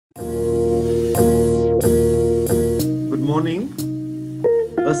morning.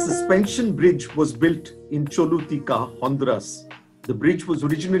 A suspension bridge was built in Choluteca, Honduras. The bridge was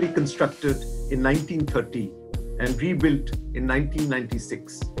originally constructed in 1930 and rebuilt in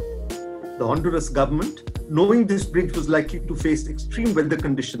 1996. The Honduras government, knowing this bridge was likely to face extreme weather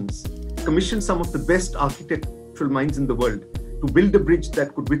conditions, commissioned some of the best architectural minds in the world to build a bridge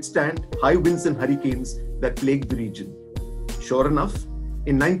that could withstand high winds and hurricanes that plagued the region. Sure enough,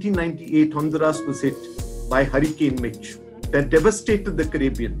 in 1998, Honduras was hit by Hurricane Mitch that devastated the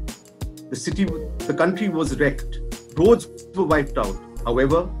Caribbean. The country was wrecked. Roads were wiped out.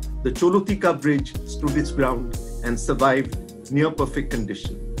 However, the Choluteca Bridge stood its ground and survived near perfect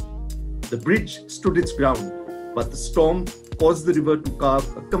condition. The bridge stood its ground, but the storm caused the river to carve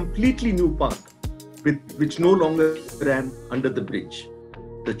a completely new path, which no longer ran under the bridge.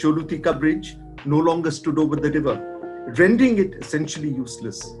 The Choluteca Bridge no longer stood over the river, rendering it essentially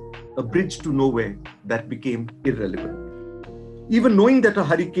useless, a bridge to nowhere that became irrelevant. Even knowing that a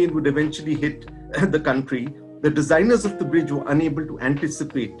hurricane would eventually hit the country, the designers of the bridge were unable to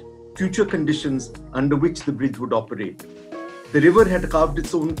anticipate future conditions under which the bridge would operate. The river had carved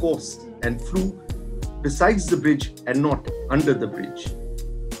its own course and flew besides the bridge and not under the bridge.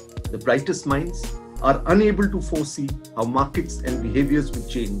 The brightest minds are unable to foresee how markets and behaviors will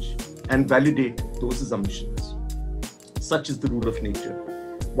change and validate those assumptions. Such is the rule of nature.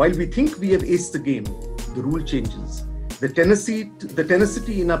 While we think we have aced the game, the rule changes. The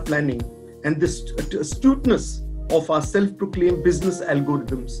tenacity in our planning and the astuteness of our self-proclaimed business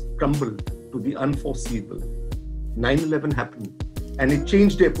algorithms crumble to the unforeseeable. 9/11 happened, and it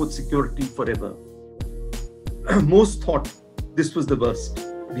changed airport security forever. Most thought this was the worst.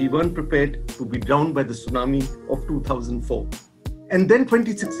 We weren't prepared to be drowned by the tsunami of 2004. And then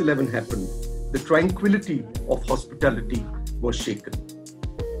 26/11 happened. The tranquility of hospitality was shaken.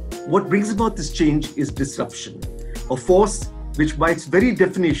 What brings about this change is disruption, a force which by its very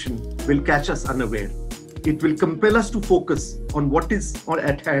definition will catch us unaware. It will compel us to focus on what is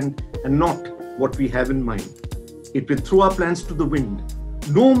at hand and not what we have in mind. It will throw our plans to the wind.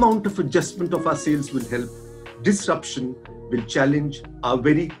 No amount of adjustment of our sails will help. Disruption will challenge our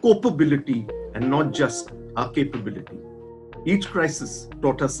very capability and not just our capability. Each crisis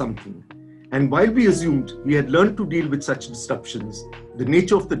taught us something. And while we assumed we had learned to deal with such disruptions, the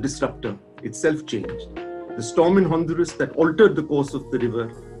nature of the disruptor itself changed. The storm in Honduras that altered the course of the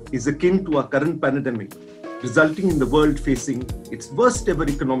river is akin to our current pandemic, resulting in the world facing its worst ever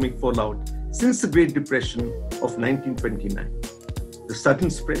economic fallout since the Great Depression of 1929. The sudden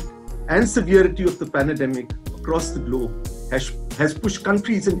spread and severity of the pandemic across the globe has pushed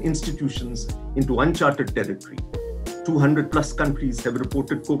countries and institutions into uncharted territory. 200 plus countries have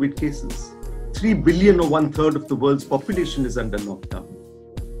reported COVID cases. 3 billion or 1/3 of the world's population is under lockdown.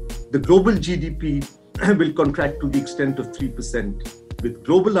 The global GDP will contract to the extent of 3%, with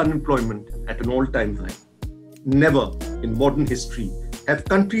global unemployment at an all-time high. Never in modern history have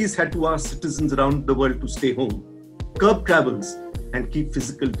countries had to ask citizens around the world to stay home, curb travels, and keep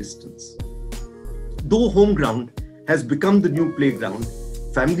physical distance. Though home ground has become the new playground,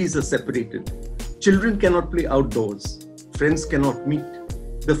 families are separated. Children cannot play outdoors, friends cannot meet,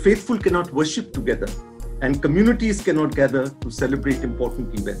 the faithful cannot worship together, and communities cannot gather to celebrate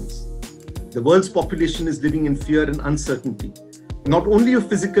important events. The world's population is living in fear and uncertainty, not only of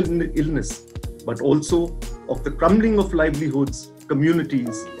physical illness, but also of the crumbling of livelihoods,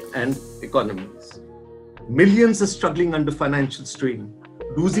 communities, and economies. Millions are struggling under financial strain,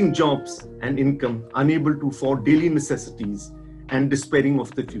 losing jobs and income, unable to afford daily necessities, and despairing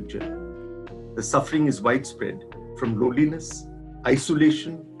of the future. The suffering is widespread, from loneliness,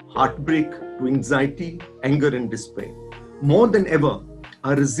 isolation, heartbreak to anxiety, anger, and despair. More than ever,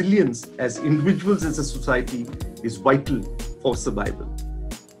 our resilience as individuals, as a society, is vital for survival.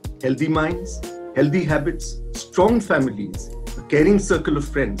 Healthy minds, healthy habits, strong families, a caring circle of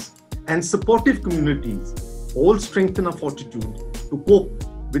friends, and supportive communities all strengthen our fortitude to cope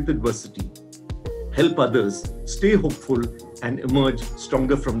with adversity, help others stay hopeful, and emerge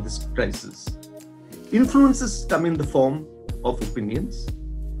stronger from this crisis. Influences come in the form of opinions,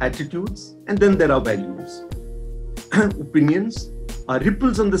 attitudes, and then there are values. Opinions are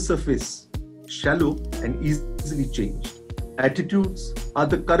ripples on the surface, shallow and easily changed. Attitudes are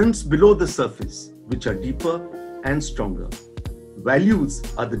the currents below the surface, which are deeper and stronger. Values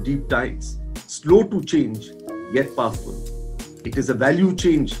are the deep tides, slow to change, yet powerful. It is a value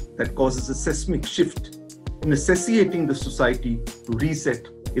change that causes a seismic shift, necessitating the society to reset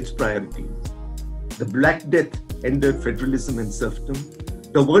its priorities. The Black Death ended federalism and serfdom.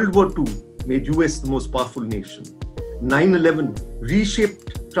 The World War II made US the most powerful nation. 9/11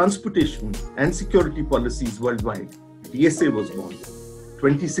 reshaped transportation and security policies worldwide. DSA was born.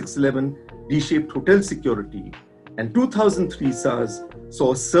 2611 reshaped hotel security, and 2003 SARS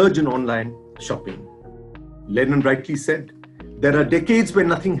saw a surge in online shopping. Lennon rightly said, there are decades where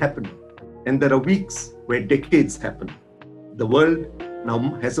nothing happened, and there are weeks where decades happen. The world now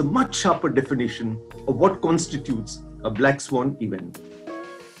has a much sharper definition of what constitutes a black swan event.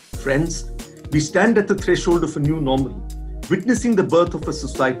 Friends, we stand at the threshold of a new normal, witnessing the birth of a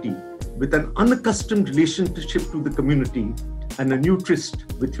society with an unaccustomed relationship to the community and a new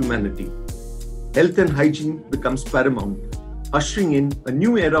tryst with humanity. Health and hygiene becomes paramount, ushering in a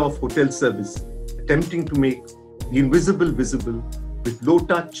new era of hotel service, attempting to make the invisible visible with low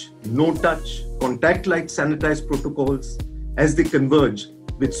touch, no touch, contact light sanitized protocols as they converge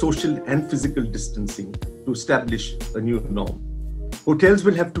with social and physical distancing to establish a new norm. Hotels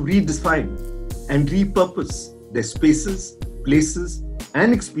will have to redefine and repurpose their spaces, places,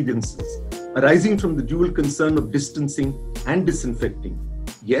 and experiences arising from the dual concern of distancing and disinfecting,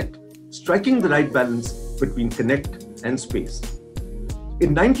 yet striking the right balance between connect and space.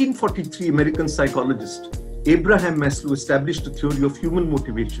 In 1943, American psychologist Abraham Maslow established a theory of human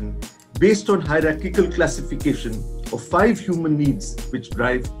motivation based on hierarchical classification of 5 human needs which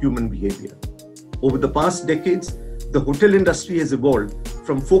drive human behavior. Over the past decades, the hotel industry has evolved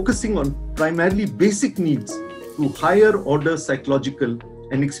from focusing on primarily basic needs to higher order psychological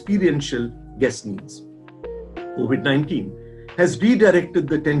and experiential guest needs. COVID-19 has redirected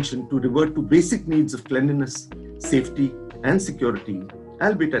the attention to revert to basic needs of cleanliness, safety, and security,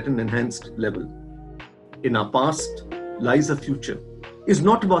 albeit at an enhanced level. In our past lies a future is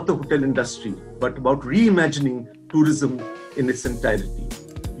not about the hotel industry, but about reimagining tourism in its entirety.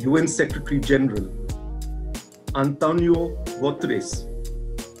 UN Secretary General Antonio Guterres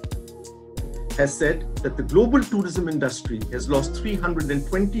has said that the global tourism industry has lost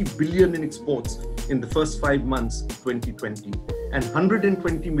 320 billion in exports in the first 5 months of 2020, and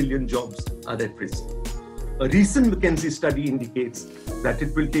 120 million jobs are at risk. A recent McKinsey study indicates that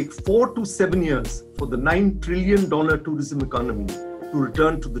it will take 4 to 7 years for the $9 trillion tourism economy to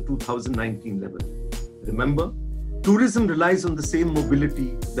return to the 2019 level. Remember, tourism relies on the same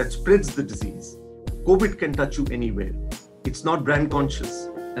mobility that spreads the disease. COVID can touch you anywhere. It's not brand conscious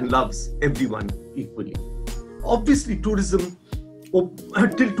and loves everyone equally. Obviously,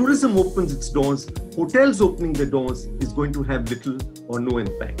 until tourism opens its doors, hotels opening their doors is going to have little or no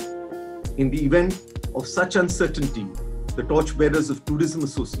impact. In the event of such uncertainty, the torchbearers of tourism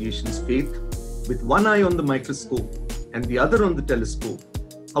associations, faith, with one eye on the microscope and the other on the telescope,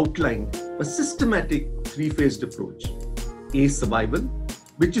 outlined a systematic 3-phased approach. A, survival,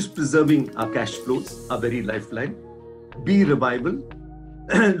 which is preserving our cash flows, our very lifeline. B, revival,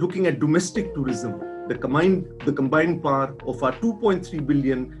 looking at domestic tourism, the combined power of our 2.3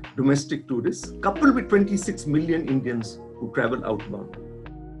 billion domestic tourists, coupled with 26 million Indians who travel outbound.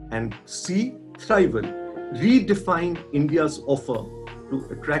 And C, thrival, redefine India's offer to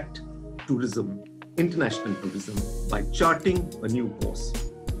attract tourism, international tourism, by charting a new course.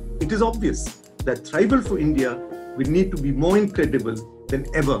 It is obvious that thrival for India will need to be more incredible than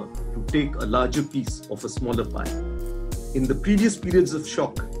ever to take a larger piece of a smaller pie. In the previous periods of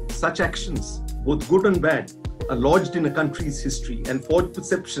shock, such actions, both good and bad, are lodged in a country's history and forge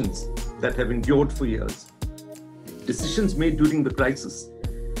perceptions that have endured for years. Decisions made during the crisis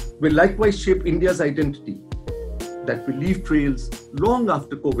will likewise shape India's identity that will leave trails long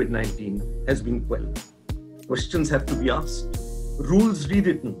after COVID-19 has been quelled. Questions have to be asked, rules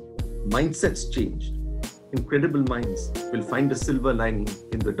rewritten, mindsets changed. Incredible minds will find a silver lining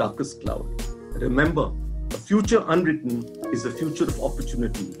in the darkest cloud. Remember, a future unwritten is a future of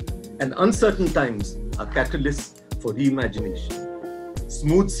opportunity, and uncertain times are catalysts for reimagination.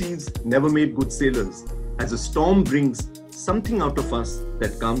 Smooth seas never made good sailors, as a storm brings something out of us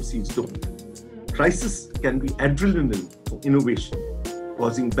that calm seas don't. Crisis can be adrenaline for innovation,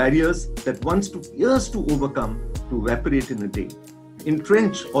 causing barriers that once took years to overcome to evaporate in a day.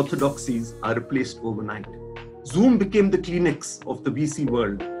 Entrenched orthodoxies are replaced overnight. Zoom became the Kleenex of the VC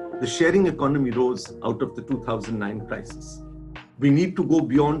world. The sharing economy rose out of the 2009 crisis. We need to go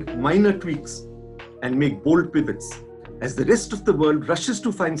beyond minor tweaks and make bold pivots. As the rest of the world rushes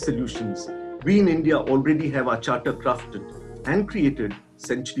to find solutions, we in India already have our charter crafted and created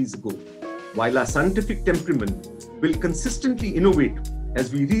centuries ago. While our scientific temperament will consistently innovate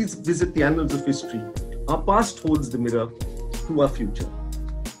as we revisit the annals of history, our past holds the mirror to our future.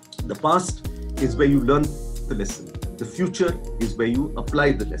 The past is where you learn the lesson. The future is where you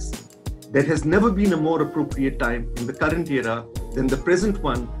apply the lesson. There has never been a more appropriate time in the current era than the present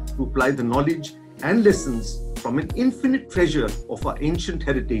one to apply the knowledge and lessons from an infinite treasure of our ancient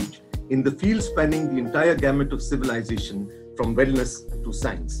heritage in the field spanning the entire gamut of civilization, from wellness to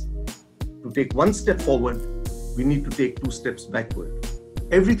science. To take one step forward, we need to take 2 steps backward.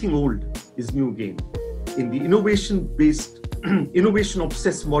 Everything old is new again. In the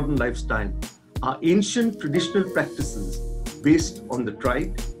innovation-obsessed modern lifestyle, our ancient traditional practices based on the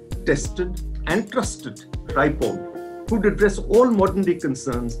tried, tested, and trusted tripod could address all modern-day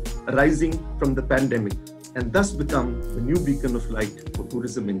concerns arising from the pandemic and thus become the new beacon of light for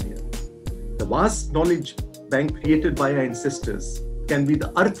Tourism India. The vast knowledge bank created by our ancestors can be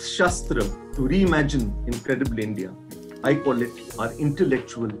the Arth Shastra to reimagine incredible India. I call it our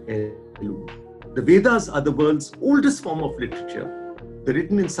intellectual heirloom. The Vedas are the world's oldest form of literature. They're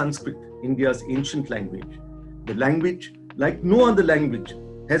written in Sanskrit, India's ancient language. The language, like no other language,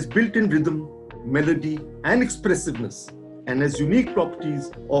 has built-in rhythm, melody, and expressiveness, and has unique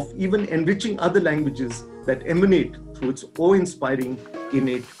properties of even enriching other languages that emanate through its awe-inspiring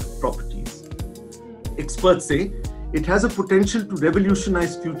innate properties. Experts say it has a potential to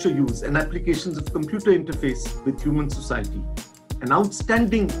revolutionize future use and applications of computer interface with human society, an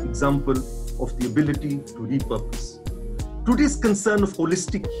outstanding example of the ability to repurpose. Today's concern of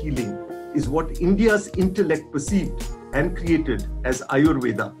holistic healing is what India's intellect perceived and created as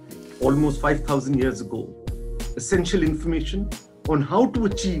Ayurveda almost 5,000 years ago. Essential information on how to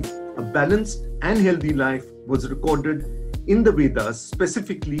achieve a balanced and healthy life was recorded in the Vedas,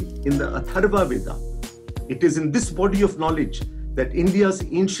 specifically in the Atharva Veda. It is in this body of knowledge that India's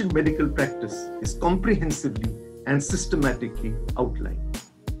ancient medical practice is comprehensively and systematically outlined.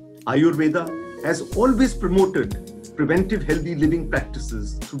 Ayurveda has always promoted preventive healthy living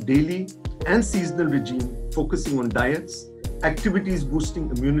practices through daily and seasonal regime focusing on diets, activities boosting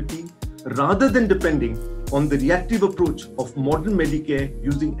immunity, rather than depending on the reactive approach of modern Medicare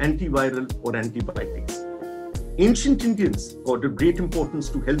using antiviral or antibiotics. Ancient Indians accorded great importance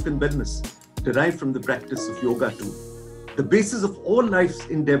to health and wellness, derived from the practice of yoga too. The basis of all life's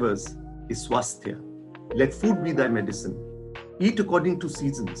endeavors is swasthya. Let food be thy medicine. Eat according to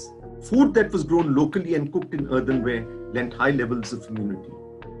seasons. Food that was grown locally and cooked in earthenware lent high levels of immunity.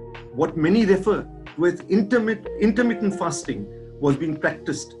 What many refer to as intermittent fasting was being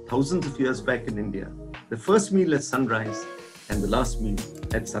practiced thousands of years back in India. The first meal at sunrise and the last meal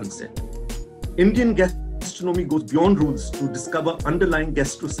at sunset. Indian gastronomy goes beyond rules to discover underlying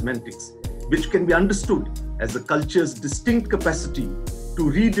gastrosemantics, which can be understood as the culture's distinct capacity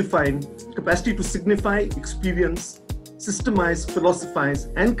to signify, experience, systemize, philosophize,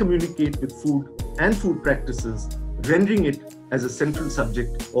 and communicate with food and food practices, rendering it as a central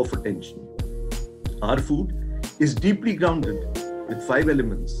subject of attention. Our food is deeply grounded with 5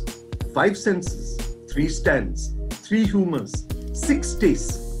 elements, 5 senses, 3 stands, 3 humors, 6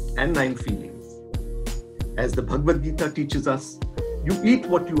 tastes, and 9 feelings. As the Bhagavad Gita teaches us, you eat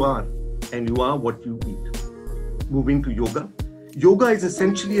what you are, and you are what you eat. Moving to yoga. Yoga is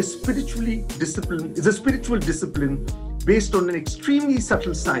essentially a spiritual discipline based on an extremely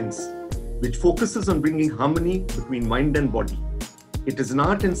subtle science, which focuses on bringing harmony between mind and body. It is an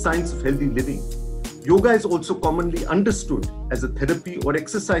art and science of healthy living. Yoga is also commonly understood as a therapy or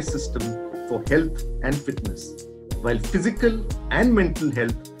exercise system for health and fitness. While physical and mental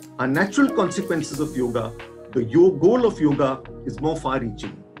health are natural consequences of yoga, the goal of yoga is more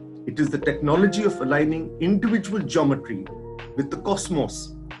far-reaching. It is the technology of aligning individual geometry with the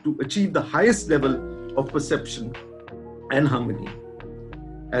cosmos to achieve the highest level of perception and harmony.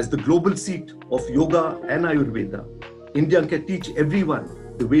 As the global seat of yoga and Ayurveda, India can teach everyone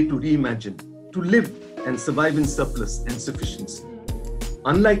the way to reimagine, to live and survive in surplus and sufficiency.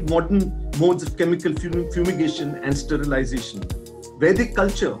 Unlike modern modes of chemical fumigation and sterilization, Vedic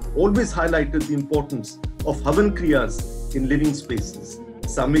culture always highlighted the importance of Havan Kriyas in living spaces.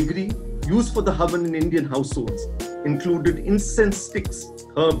 Samagri used for the Havan in Indian households included incense sticks,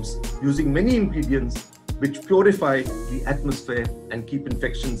 herbs using many ingredients which purify the atmosphere and keep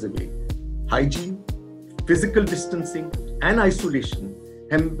infections away. Hygiene, physical distancing, and isolation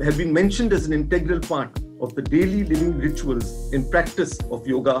have been mentioned as an integral part of the daily living rituals in practice of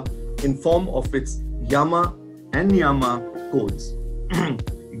yoga in form of its yama and niyama codes.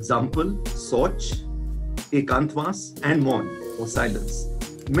 Example, Soch, Ekantvas, and Maun, or silence.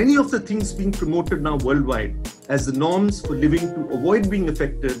 Many of the things being promoted now worldwide as the norms for living to avoid being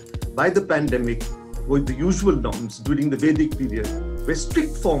affected by the pandemic were the usual norms during the Vedic period, where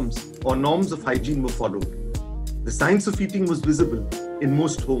strict forms or norms of hygiene were followed. The science of eating was visible in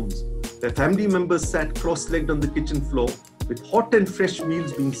most homes, where family members sat cross-legged on the kitchen floor with hot and fresh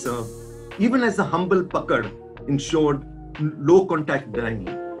meals being served, even as the humble pakad ensured low-contact dining.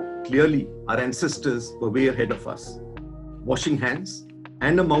 Clearly, our ancestors were way ahead of us. Washing hands,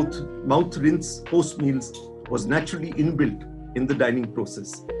 and a mouth rinse post meals was naturally inbuilt in the dining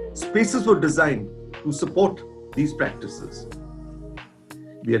process. Spaces were designed to support these practices.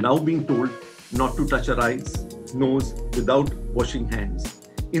 We are now being told not to touch our eyes, nose without washing hands.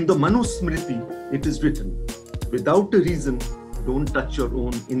 In the Manusmriti, it is written, without a reason, don't touch your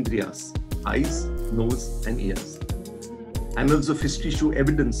own indriyas, eyes, nose and ears. Annals of history show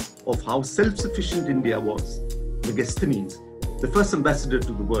evidence of how self-sufficient India was. Megasthenes, the first ambassador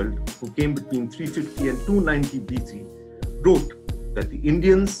to the world, who came between 350 and 290 BC, wrote that the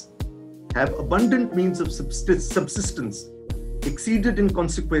Indians have abundant means of subsistence, exceeded in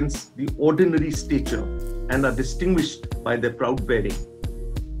consequence the ordinary stature, and are distinguished by their proud bearing.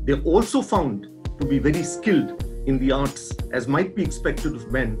 They are also found to be very skilled in the arts, as might be expected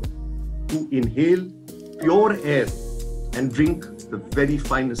of men who inhale pure air and drink the very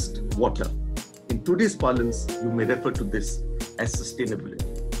finest water. In today's parlance, you may refer to this as sustainability.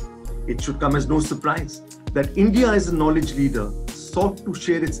 It should come as no surprise that India as a knowledge leader sought to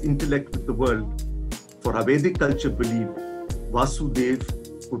share its intellect with the world, for our Vedic culture believed Vasudev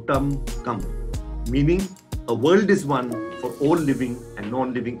Kutam Kam, meaning a world is one for all living and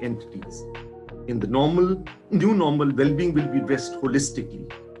non-living entities. In the new normal, well-being will be addressed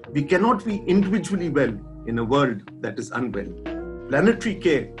holistically. We cannot be individually well in a world that is unwell. Planetary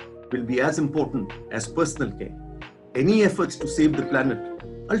care will be as important as personal care. Any efforts to save the planet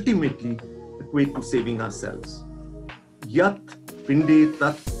ultimately equate to saving ourselves. Yat Pinde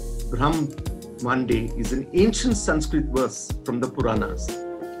Tat Brahm Mande is an ancient Sanskrit verse from the Puranas.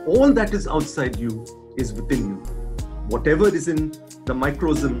 All that is outside you is within you. Whatever is in the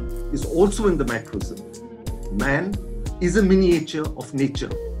microcosm is also in the macrocosm. Man is a miniature of nature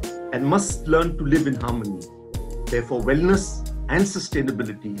and must learn to live in harmony. Therefore, wellness and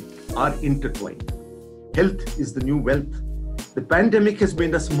sustainability are intertwined. Health is the new wealth. The pandemic has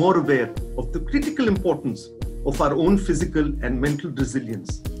made us more aware of the critical importance of our own physical and mental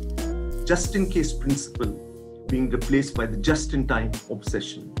resilience. Just-in-case principle being replaced by the just-in-time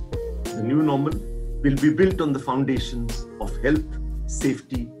obsession. The new normal will be built on the foundations of health,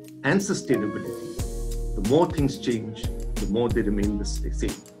 safety, and sustainability. The more things change, the more they remain the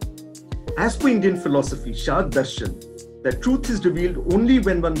same. As per Indian philosophy, Shad Darshan, that truth is revealed only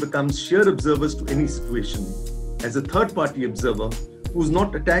when one becomes sheer observers to any situation, as a third-party observer who is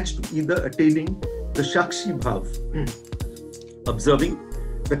not attached to either attaining the Shakshi Bhav, observing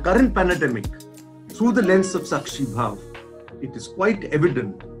the current pandemic through the lens of Sakshi Bhav, it is quite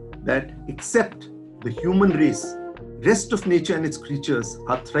evident that except the human race, rest of nature and its creatures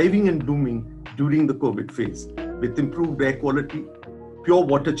are thriving and blooming during the COVID phase, with improved air quality, pure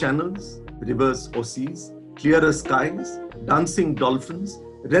water channels, rivers or seas, clearer skies, dancing dolphins,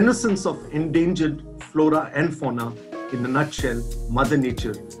 renaissance of endangered flora and fauna. In a nutshell, Mother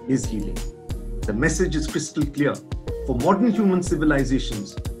Nature is healing. The message is crystal clear. For modern human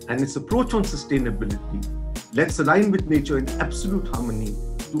civilizations and its approach on sustainability, let's align with nature in absolute harmony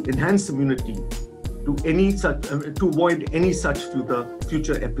to enhance immunity to avoid any such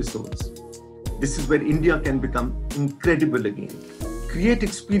future episodes. This is where India can become incredible again. Create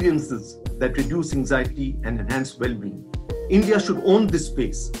experiences that reduce anxiety and enhance well-being. India should own this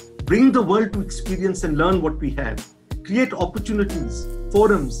space, bring the world to experience and learn what we have, create opportunities,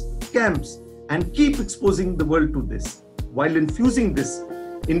 forums, camps, and keep exposing the world to this, while infusing this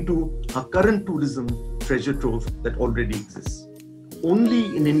into our current tourism treasure trove that already exists.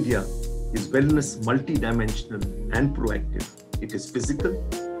 Only in India is wellness multidimensional and proactive. It is physical,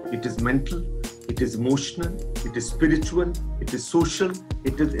 it is mental, it is emotional, it is spiritual, it is social,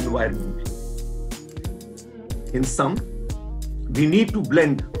 it is environmental. In sum, we need to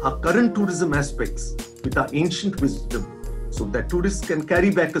blend our current tourism aspects with our ancient wisdom so that tourists can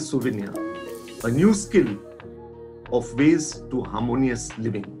carry back a souvenir, a new skill of ways to harmonious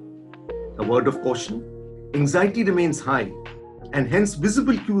living. A word of caution, anxiety remains high, and hence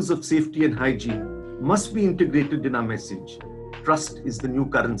visible cues of safety and hygiene must be integrated in our message. Trust is the new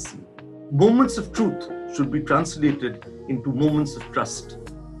currency. Moments of truth should be translated into moments of trust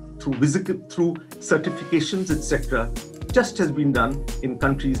through certifications, etc., just has been done in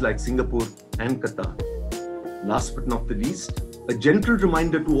countries like Singapore and Qatar. Last but not the least, a gentle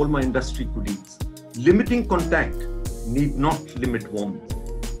reminder to all my industry colleagues, limiting contact need not limit warmth.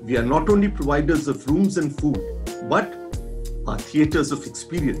 We are not only providers of rooms and food, but are theaters of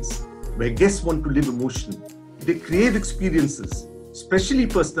experience where guests want to live emotion. They crave experiences, specially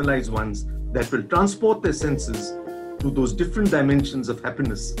personalized ones that will transport their senses to those different dimensions of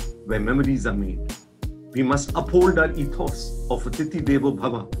happiness where memories are made. We must uphold our ethos of Atithi Devo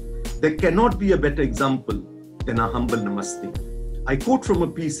Bhava. There cannot be a better example than our humble Namaste. I quote from a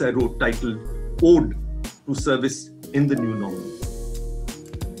piece I wrote titled Ode to Service in the New Normal.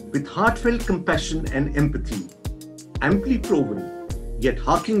 With heartfelt compassion and empathy, amply proven, yet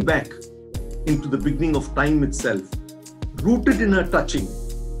harking back into the beginning of time itself, rooted in a touching,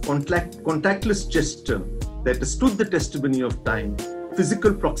 contactless gesture that has stood the testimony of time,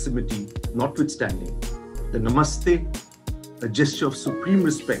 physical proximity notwithstanding. The Namaste, a gesture of supreme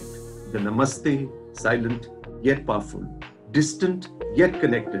respect. The Namaste, silent yet powerful, distant yet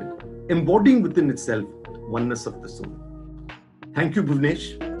connected, embodying within itself oneness of the soul. Thank you,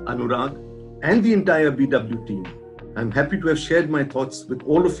 Bhuvnesh, Anurag, and the entire BW team. I'm happy to have shared my thoughts with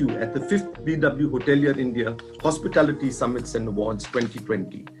all of you at the 5th BW Hotelier India Hospitality Summits and Awards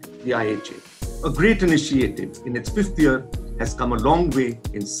 2020, the IHA. A great initiative in its 5th year has come a long way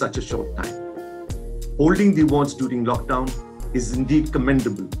in such a short time. Holding the awards during lockdown is indeed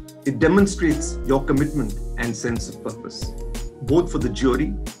commendable. It demonstrates your commitment and sense of purpose. Both for the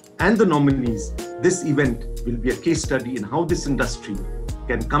jury and the nominees, this event will be a case study in how this industry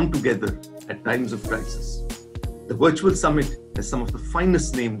can come together at times of crisis. The virtual summit has some of the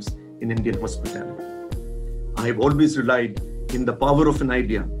finest names in Indian hospitality. I have always relied in the power of an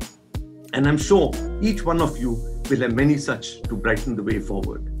idea, and I'm sure each one of you will have many such to brighten the way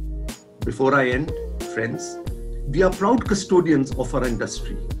forward. Before I end, friends, we are proud custodians of our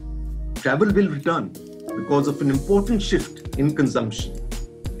industry. Travel will return because of an important shift in consumption,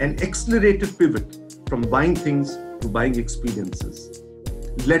 an accelerated pivot from buying things to buying experiences.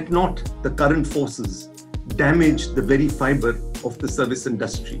 Let not the current forces damage the very fiber of the service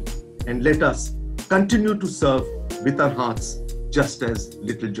industry, and let us continue to serve with our hearts just as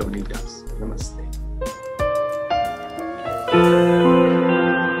little Johnny does. Namaste.